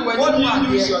 What do you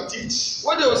use your teeth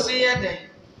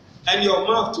and your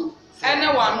mouth to?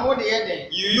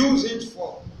 You use it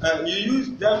for. You use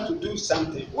them to do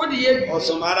something or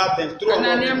some other thing.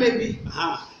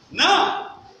 Now.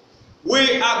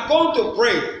 We are going to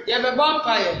pray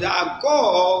that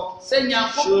God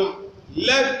should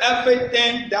let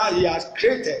everything that He has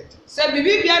created, and it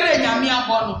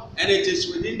is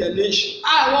within the nation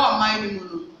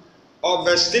of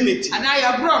vicinity,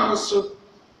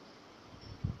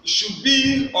 should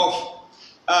be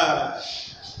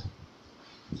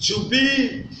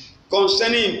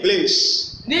concerning in place.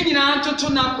 For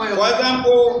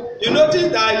example, you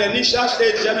notice that in the initial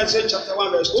stage, Genesis chapter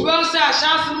 1 verse 2,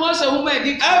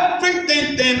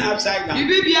 everything turned upside down.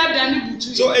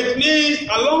 So it means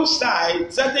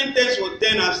alongside, certain things will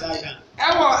turn upside down.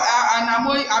 But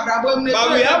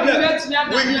we have them.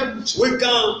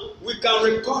 We can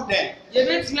record them.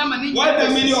 What the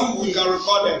meaning of we can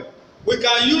record them? We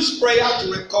can use prayer to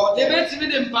record them.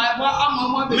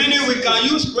 Meaning we can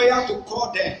use prayer to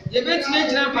call them.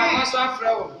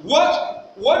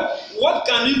 What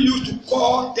can you use to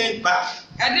call them back?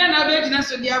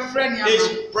 Is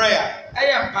prayer.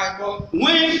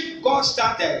 When God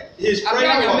started, his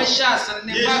prayer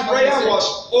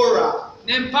was oral.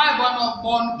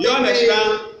 You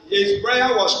understand? His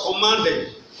prayer was commanded.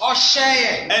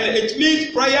 And it means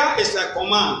prayer is a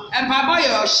command.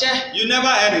 You never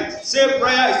heard it. Say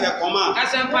prayer is a command.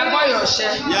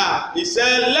 Yeah. He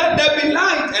said, let there be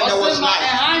light, and there was light.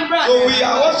 So we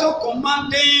are also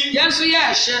commanding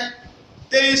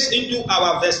things into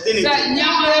our destiny. We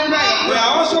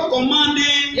are also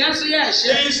commanding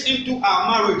things into our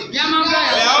marriage. We are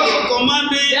also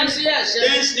commanding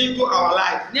things into our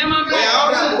life. We are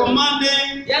also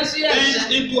commanding things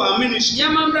into our ministry. We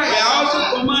are also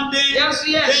commanding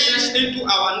things into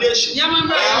our nation. We are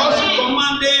also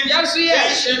commanding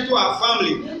things into our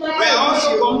family. We are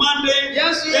also commanding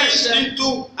things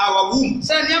into our womb. We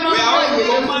are also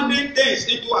commanding things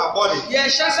into our body. We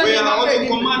are also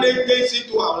commanding things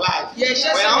into our life. We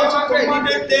are also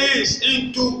commanding things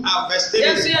into our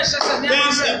vicinity,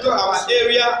 things into our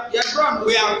area.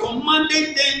 We are commanding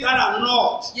things that are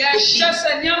not to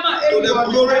the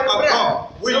glory of God.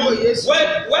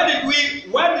 Where did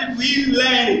we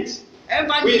learn it?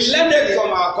 We learned it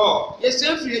from our God. Things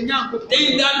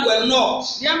that were not,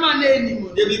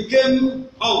 they became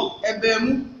on.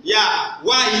 Yeah,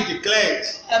 why he declared,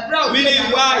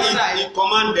 meaning why he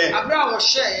commanded.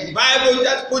 The Bible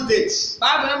just put it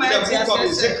in the book of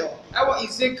Ezekiel.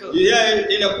 Yeah,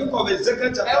 in the book of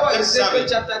Ezekiel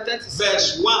chapter 37,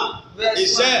 verse 1, he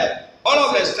said, all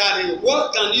of a sudden,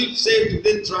 what can you say to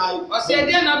this tribe after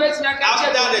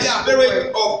the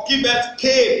spirit of givers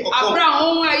came upon you?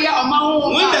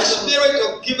 When the spirit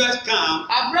of givers come,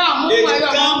 it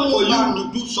come for you to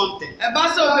do something.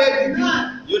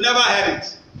 You never heard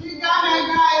it.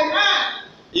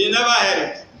 You never heard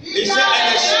it. He said,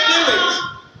 and the spirit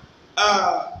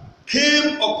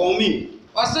came upon me.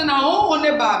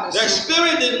 The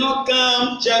spirit did not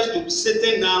come just to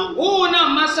sitting down or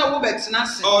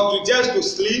to just to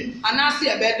sleep,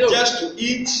 just to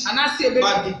eat,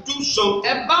 but to do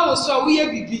something.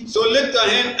 So lift your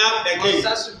hand up again.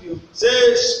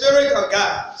 Say, Spirit of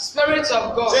God. Spirit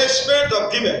of God. Say, Spirit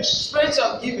of givers. Spirit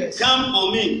of givers. Come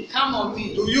on me. Come on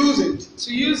me. To use it.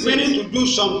 To use meaning it. to do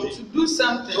something. To do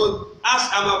something. So, as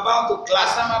I'm about to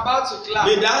clap,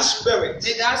 may that spirit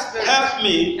help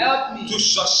me to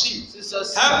succeed.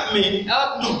 Help me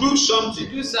to do something.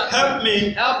 Help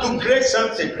me to create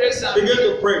something. Begin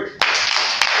to pray.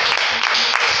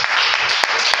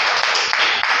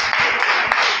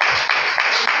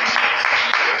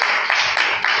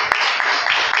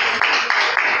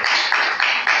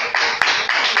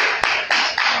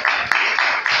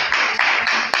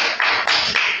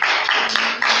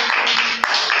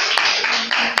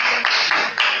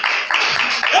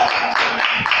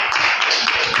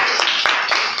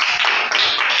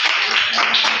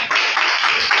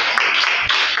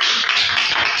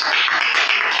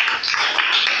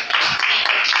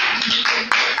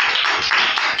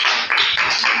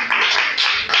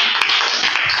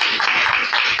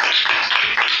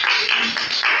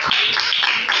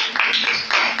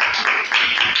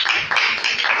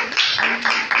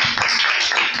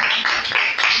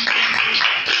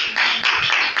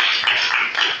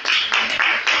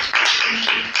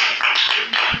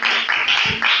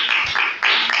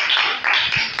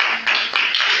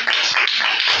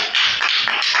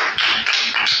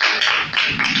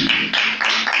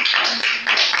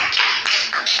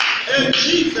 In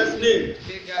Jesus' name.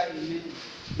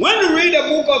 When you read the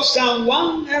book of Psalm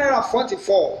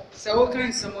 144,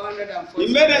 he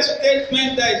made a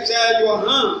statement that said, your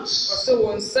hands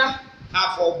are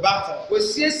for battle.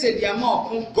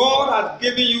 God has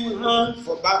given you hands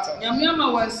for battle.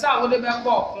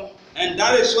 And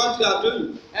that is what we are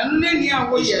doing.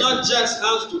 It's not just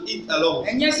hands to eat alone,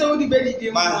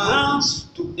 but hands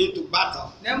into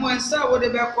battle. And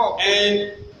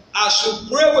as you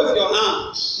pray with your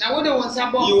hands,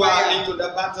 you are into the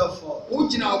battlefield,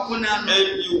 and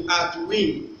you are to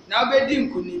win.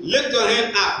 Lift your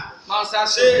hand up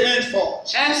Say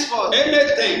henceforth.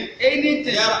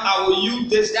 Anything that I will use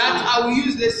this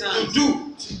hand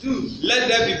to do. Let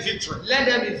there be victory.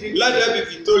 Let there be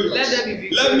victorious.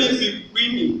 Let me be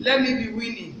winning.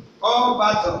 All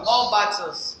battles.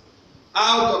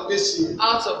 Out of this year.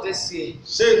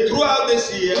 Say throughout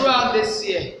this year.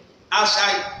 As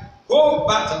I hold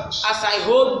battles.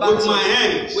 With my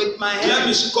hands. Let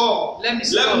me score. Let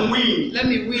me win.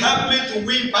 Help me to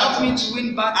win battles.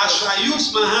 As I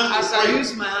use my hands to win.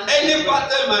 Any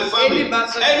battle in my family.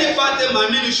 Any battle in my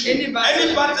ministry. Any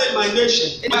battle in my nation.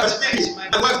 My state.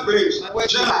 My workplace.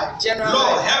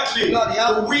 Lord, help me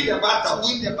to win the battles.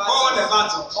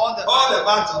 All the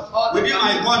battles. Within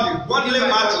my body. Bodily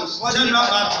battles. General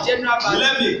battles.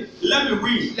 Let me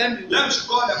win. Let me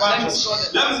score the battles.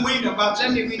 Let me win the battles.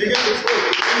 Begin to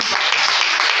pray.